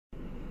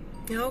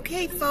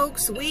Okay,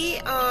 folks, we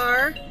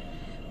are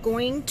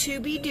going to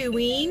be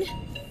doing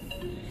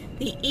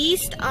the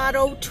East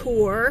Auto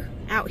Tour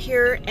out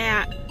here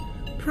at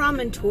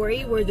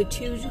Promontory, where the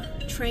two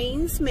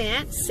trains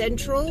met,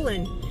 Central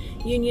and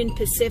Union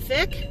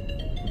Pacific.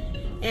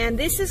 And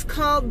this is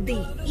called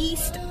the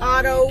East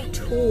Auto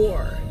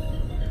Tour.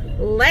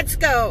 Let's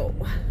go!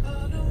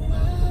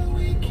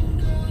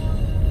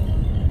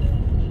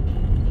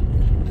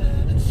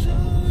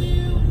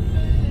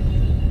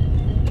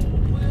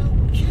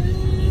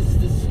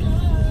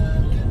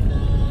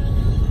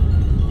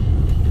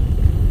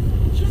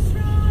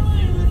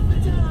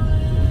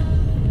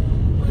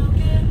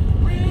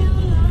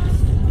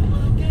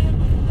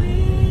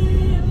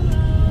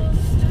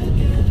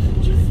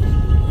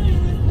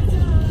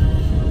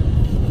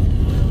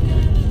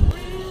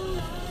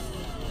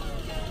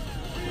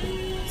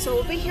 So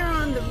over here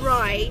on the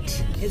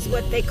right is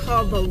what they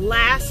call the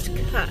last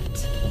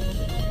cut.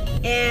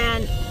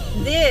 And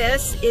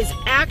this is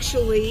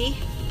actually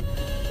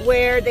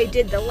where they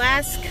did the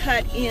last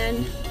cut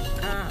in,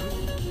 I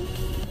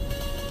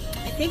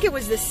think it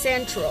was the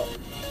Central.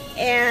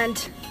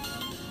 And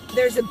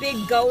there's a big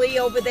gully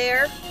over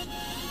there.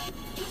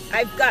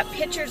 I've got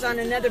pictures on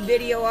another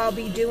video I'll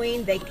be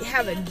doing. They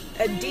have a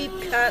deep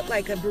cut,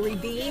 like a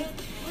ravine,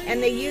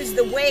 and they use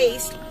the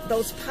waste,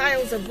 those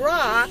piles of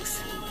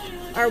rocks,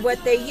 are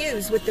what they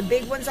use, with the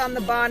big ones on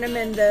the bottom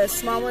and the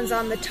small ones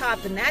on the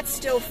top, and that's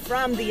still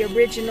from the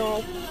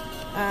original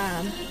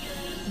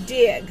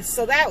dig.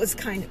 So that was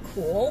kind of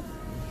cool.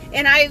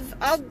 And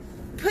I'll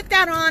put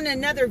that on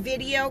another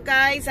video,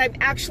 guys. I'm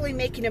actually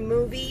making a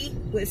movie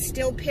with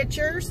still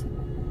pictures.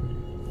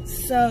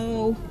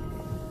 So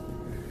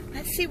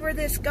let's see where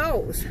this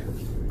goes.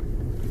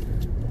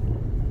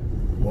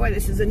 Boy,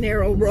 this is a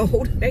narrow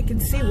road. I can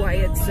see why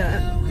it's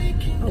a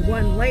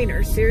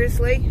one-laner,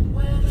 seriously.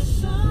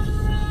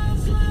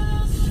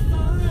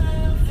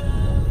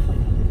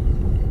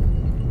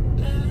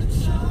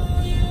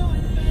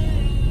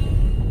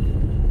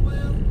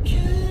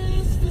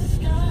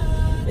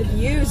 The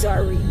views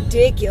are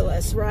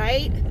ridiculous,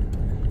 right?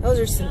 Those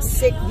are some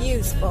sick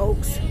views,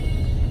 folks.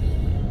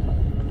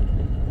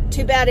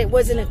 Too bad it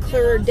wasn't a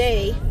clearer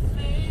day.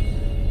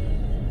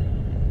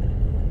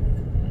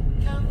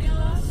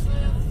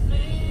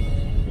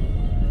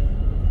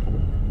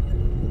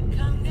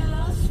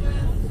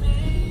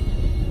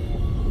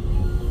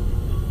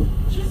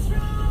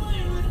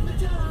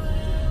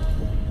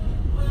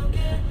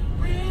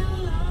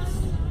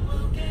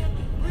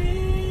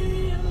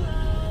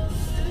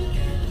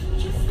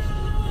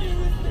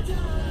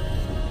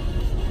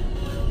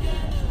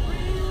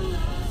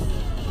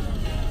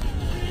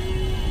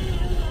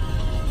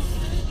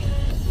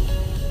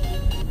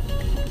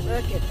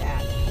 Look at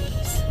that.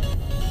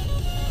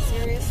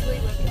 Seriously,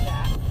 look at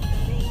that.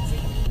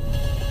 Amazing.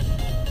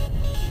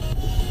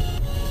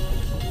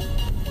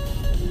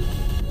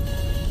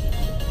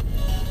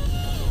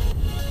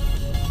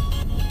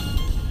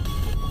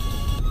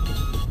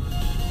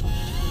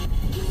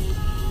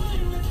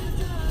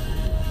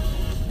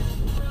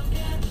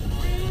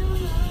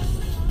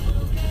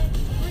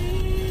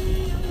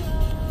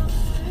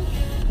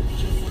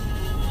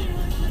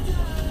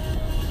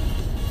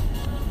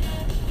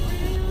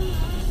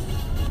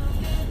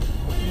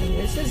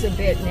 This is a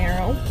bit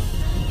narrow.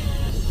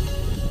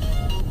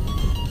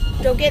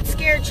 Don't get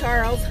scared,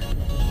 Charles.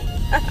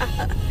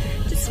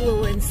 Just a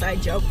little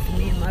inside joke for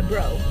me and my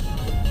bro.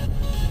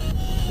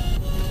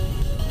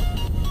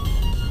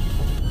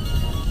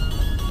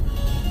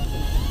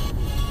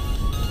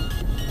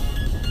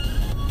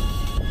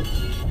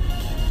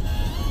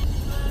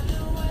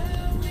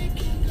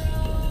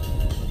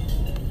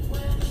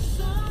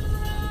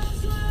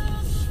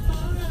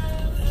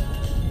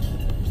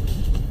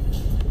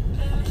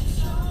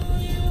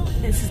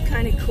 This is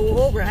kind of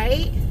cool,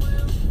 right?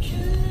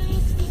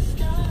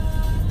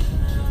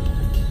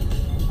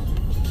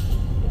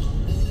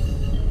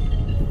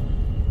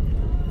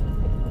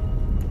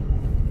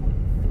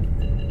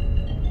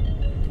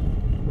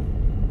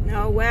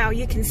 Oh wow,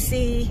 you can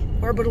see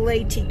orbital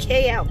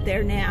ATK out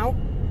there now.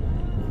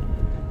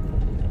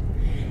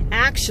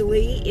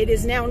 Actually, it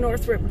is now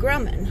Northrop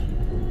Grumman.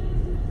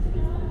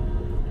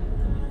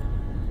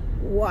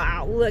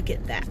 Wow, look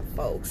at that,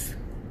 folks.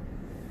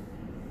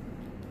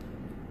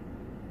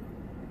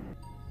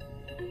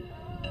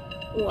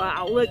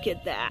 Wow, look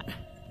at that.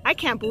 I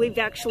can't believe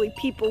actually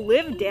people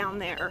live down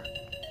there.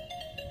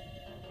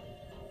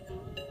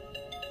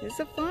 There's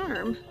a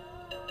farm.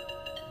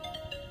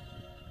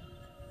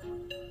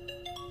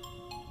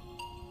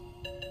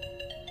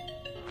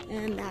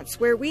 And that's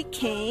where we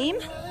came.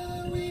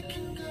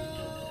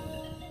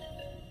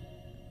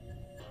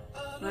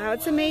 Wow,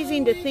 it's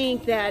amazing to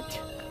think that,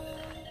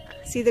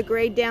 see the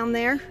grade down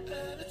there?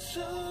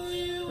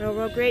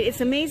 Railroad grade.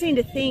 It's amazing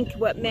to think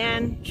what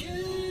man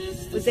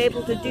was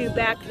able to do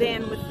back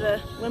then with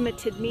the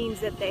limited means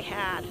that they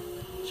had.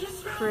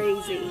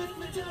 Crazy.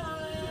 Look at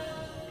that.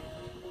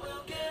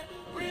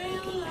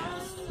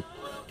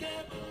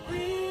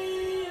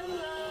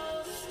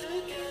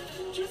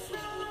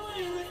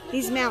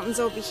 These mountains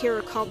over here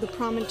are called the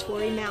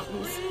Promontory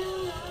Mountains.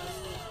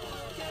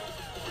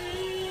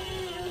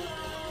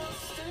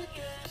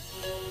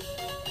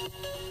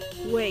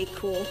 Way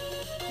cool.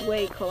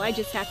 Way cool. I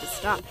just have to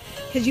stop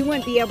because you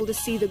wouldn't be able to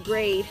see the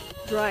grade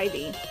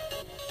driving.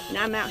 And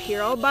I'm out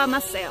here all by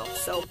myself,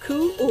 so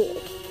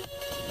cool.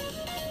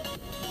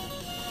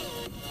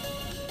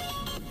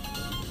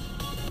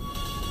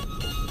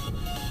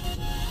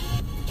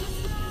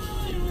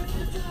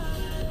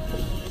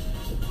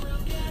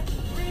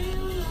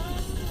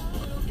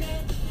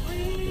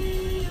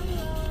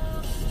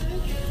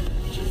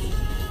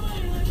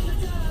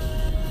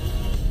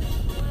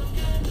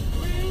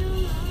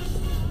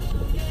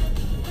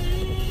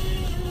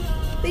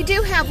 They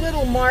do have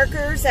little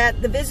markers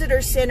at the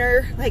visitor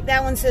center, like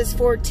that one says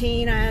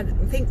 14. I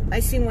think I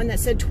seen one that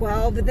said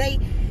 12.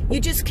 You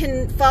just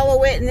can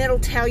follow it and it'll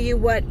tell you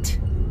what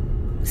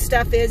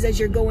stuff is as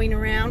you're going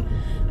around.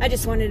 I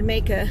just wanted to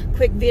make a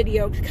quick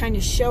video to kind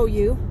of show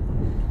you.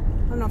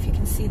 I don't know if you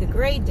can see the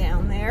grade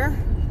down there.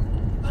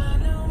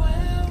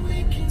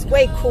 It's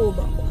way cool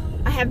though.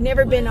 I have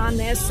never been on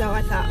this, so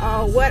I thought,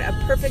 oh, what a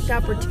perfect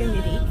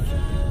opportunity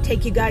to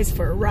take you guys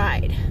for a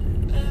ride.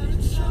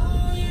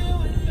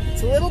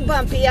 It's a little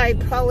bumpy. I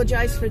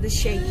apologize for the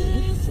shaking.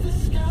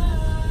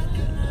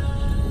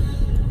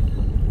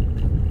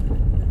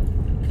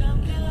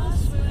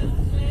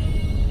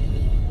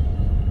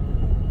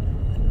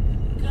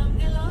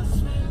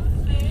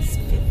 It's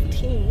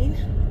 15.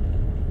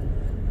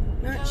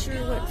 Not sure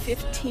what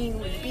 15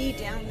 would be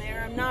down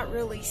there. I'm not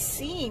really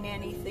seeing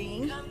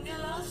anything.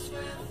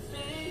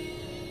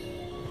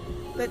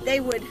 But they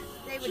would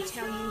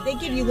tell you. They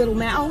give you little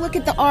map. Oh, look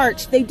at the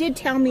arch. They did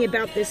tell me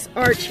about this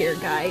arch here,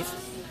 guys.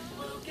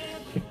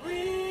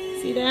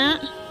 See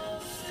that?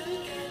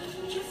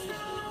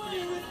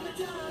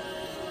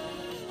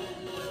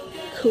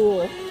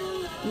 Cool.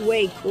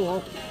 Way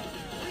cool.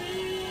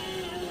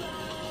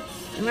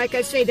 And like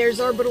I say, there's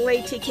Orbital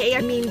ATK.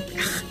 I mean,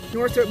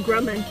 Northrop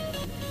Grumman.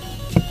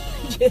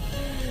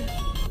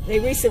 They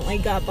recently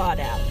got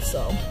bought out,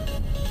 so.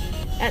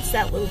 That's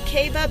that little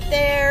cave up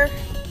there.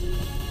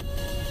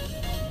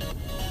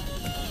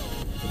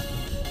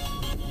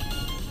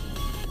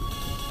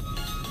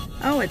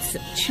 Oh, it's a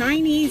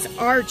Chinese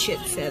arch, it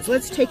says.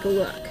 Let's take a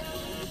look.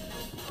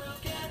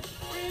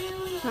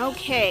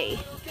 Okay,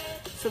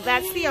 so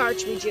that's the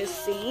arch we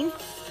just seen.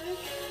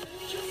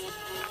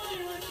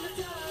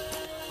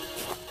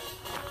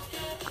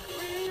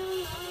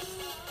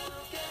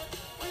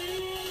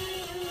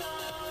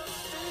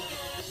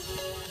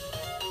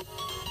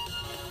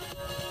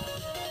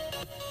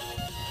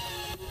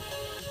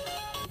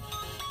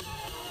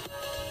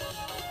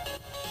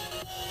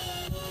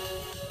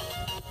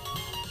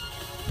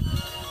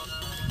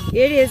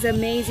 It is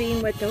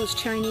amazing what those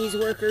Chinese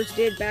workers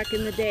did back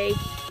in the day.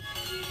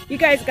 You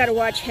guys got to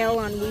watch Hell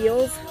on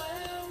Wheels.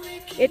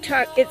 It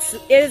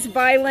is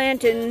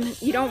violent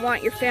and you don't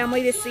want your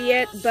family to see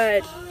it,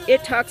 but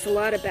it talks a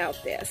lot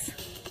about this.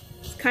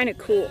 It's kind of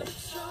cool.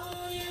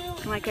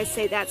 Like I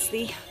say, that's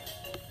the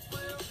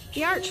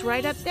arch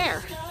right up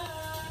there.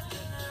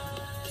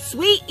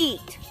 Sweet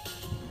eat.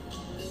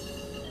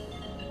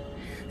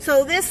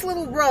 So this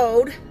little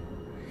road,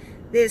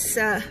 this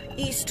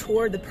east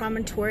toward the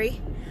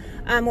promontory,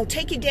 will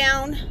take you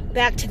down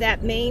back to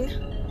that main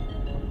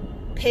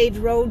paved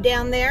road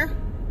down there.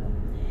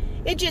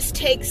 It just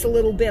takes a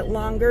little bit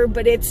longer,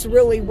 but it's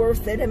really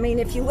worth it. I mean,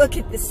 if you look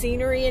at the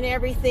scenery and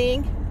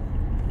everything,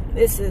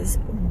 this is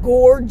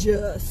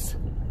gorgeous.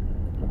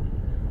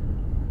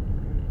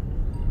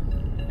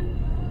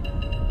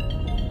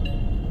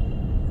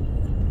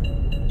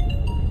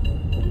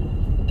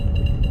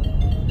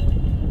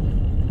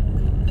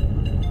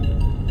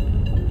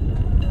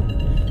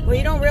 Well,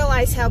 you don't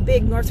realize how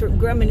big Northrop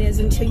Grumman is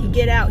until you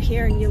get out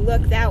here and you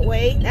look that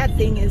way. That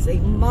thing is a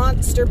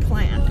monster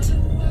plant.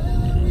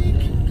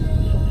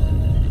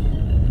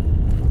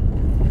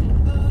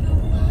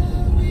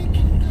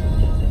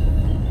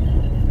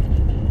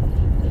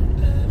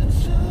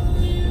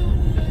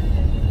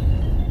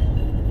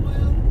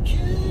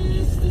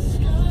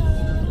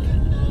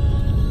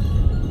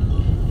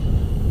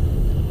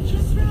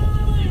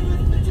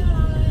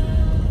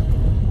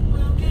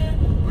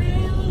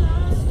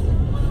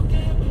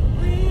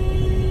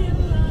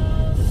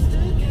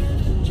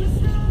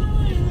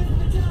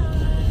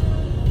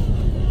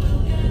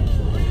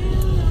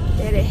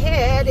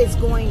 Is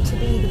going to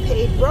be the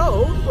paved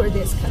road where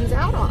this comes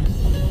out on.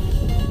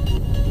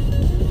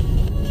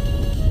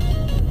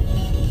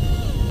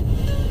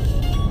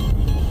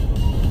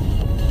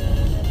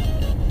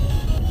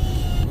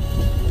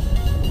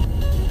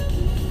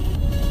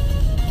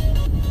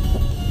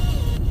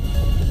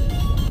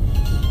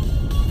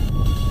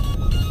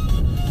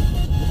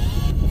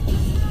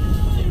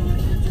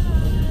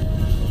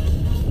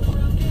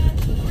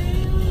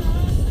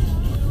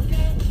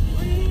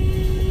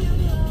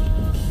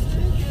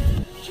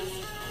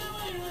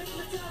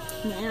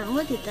 Man,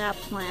 look at that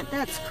plant.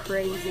 That's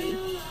crazy.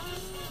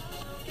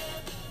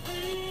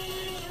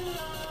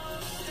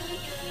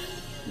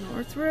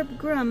 Northrop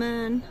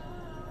Grumman.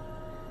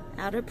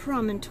 out of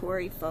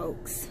Promontory,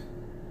 folks.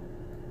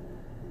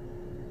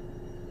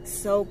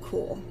 So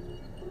cool.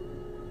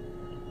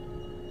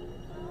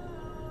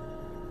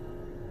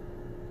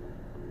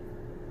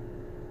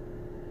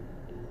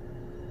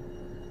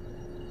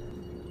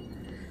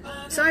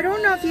 So I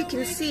don't know if you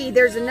can see,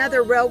 there's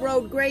another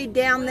railroad grade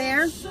down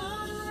there. See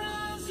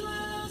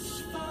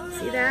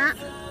that?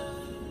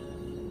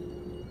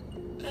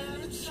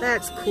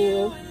 That's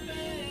cool.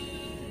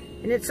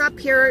 And it's up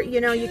here,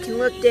 you know, you can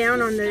look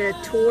down on the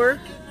tour.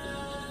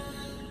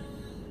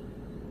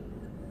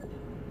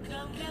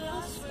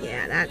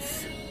 Yeah,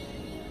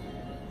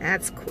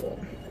 that's cool.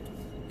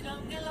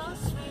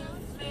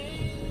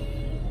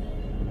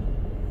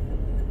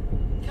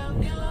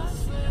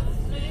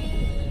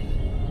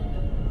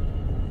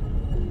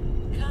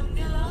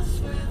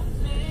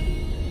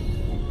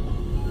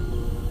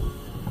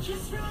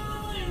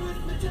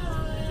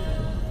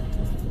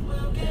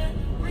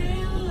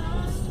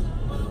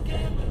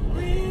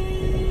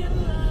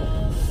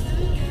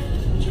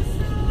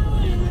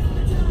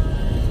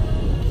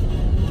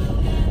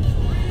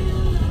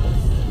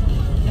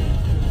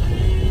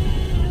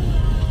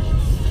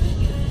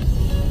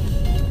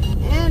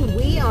 And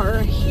we are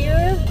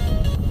here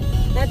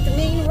at the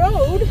main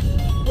road,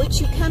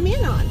 which you come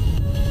in on.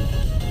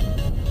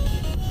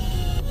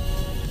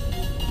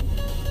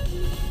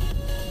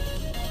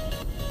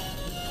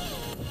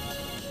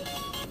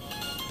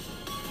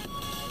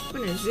 I'm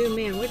going to zoom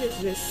in. What does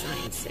this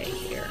sign say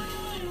here?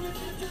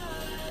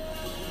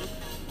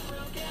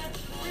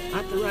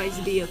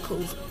 Authorized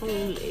vehicles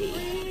only.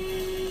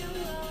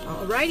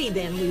 Alrighty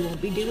then, we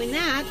won't be doing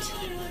that.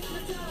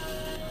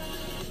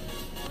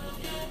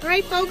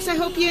 Alright folks, I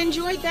hope you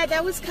enjoyed that.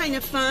 That was kind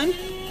of fun.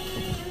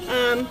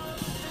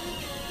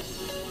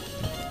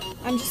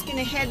 I'm just going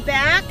to head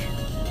back.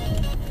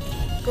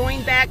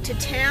 Going back to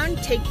town,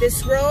 take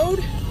this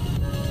road.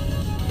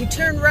 You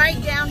turn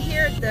right down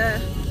here at the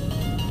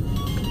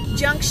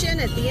junction,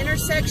 at the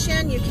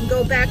intersection. You can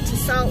go back to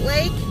Salt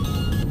Lake.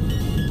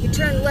 You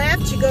turn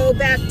left, you go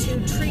back to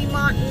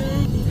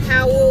Tremonton,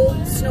 Howell,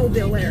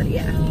 Snowville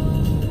area.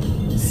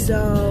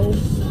 So,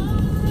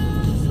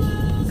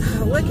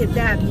 oh, look at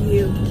that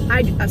view.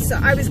 So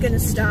I was going to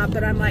stop,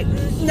 but I'm like,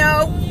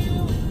 no,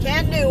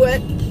 can't do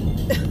it.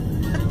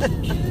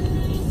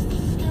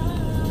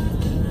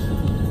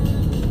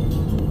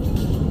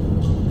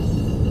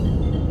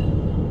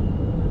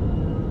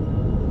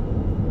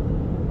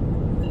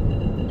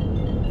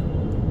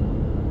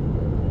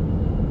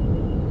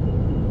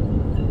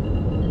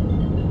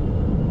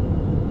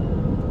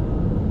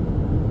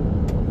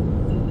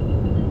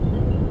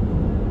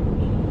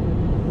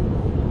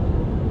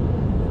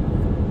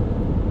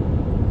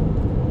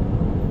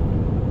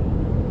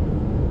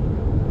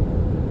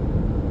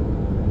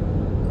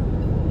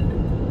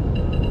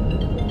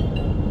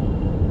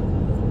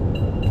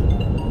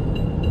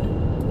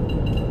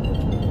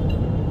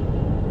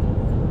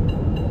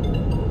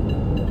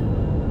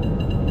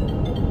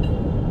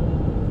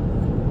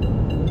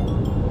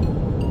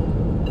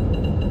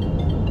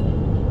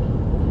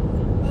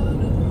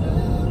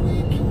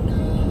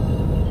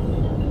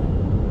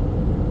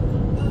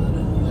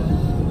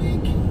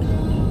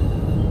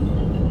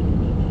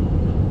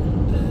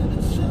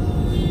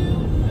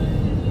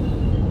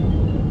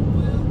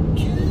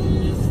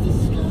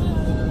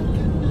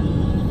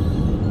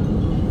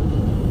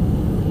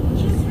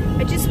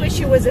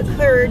 It was a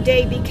clearer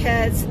day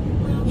because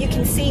you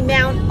can see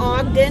Mount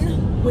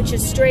Ogden, which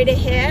is straight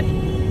ahead.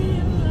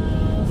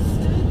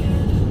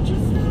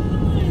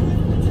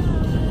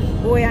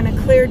 Boy, on a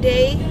clear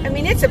day, I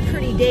mean, it's a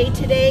pretty day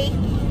today.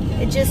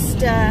 It just,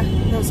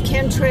 those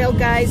chemtrail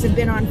guys have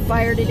been on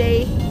fire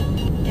today,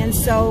 and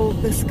so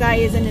the sky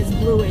isn't as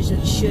blue as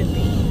it should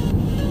be.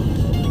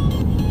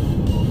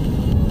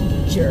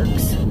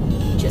 Jerks.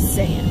 Just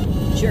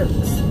saying.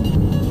 Jerks.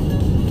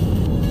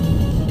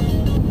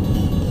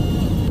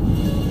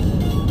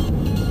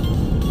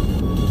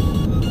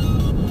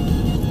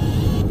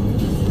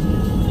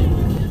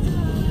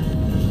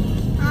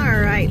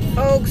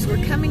 Folks,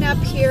 we're coming up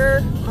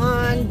here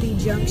on the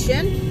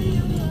junction.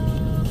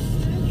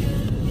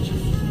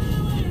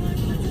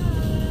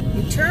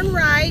 You turn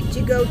right,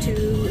 you go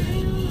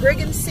to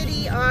Brigham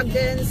City,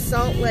 Ogden,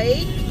 Salt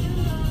Lake,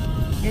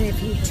 and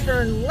if you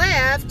turn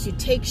left, it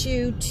takes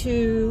you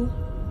to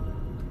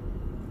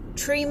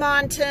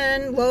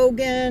Tremonton,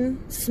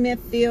 Logan,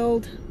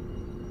 Smithfield.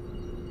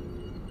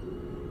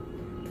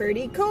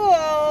 Pretty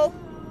cool.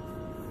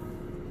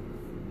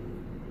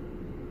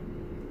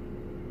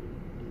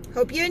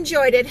 Hope you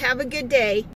enjoyed it. Have a good day.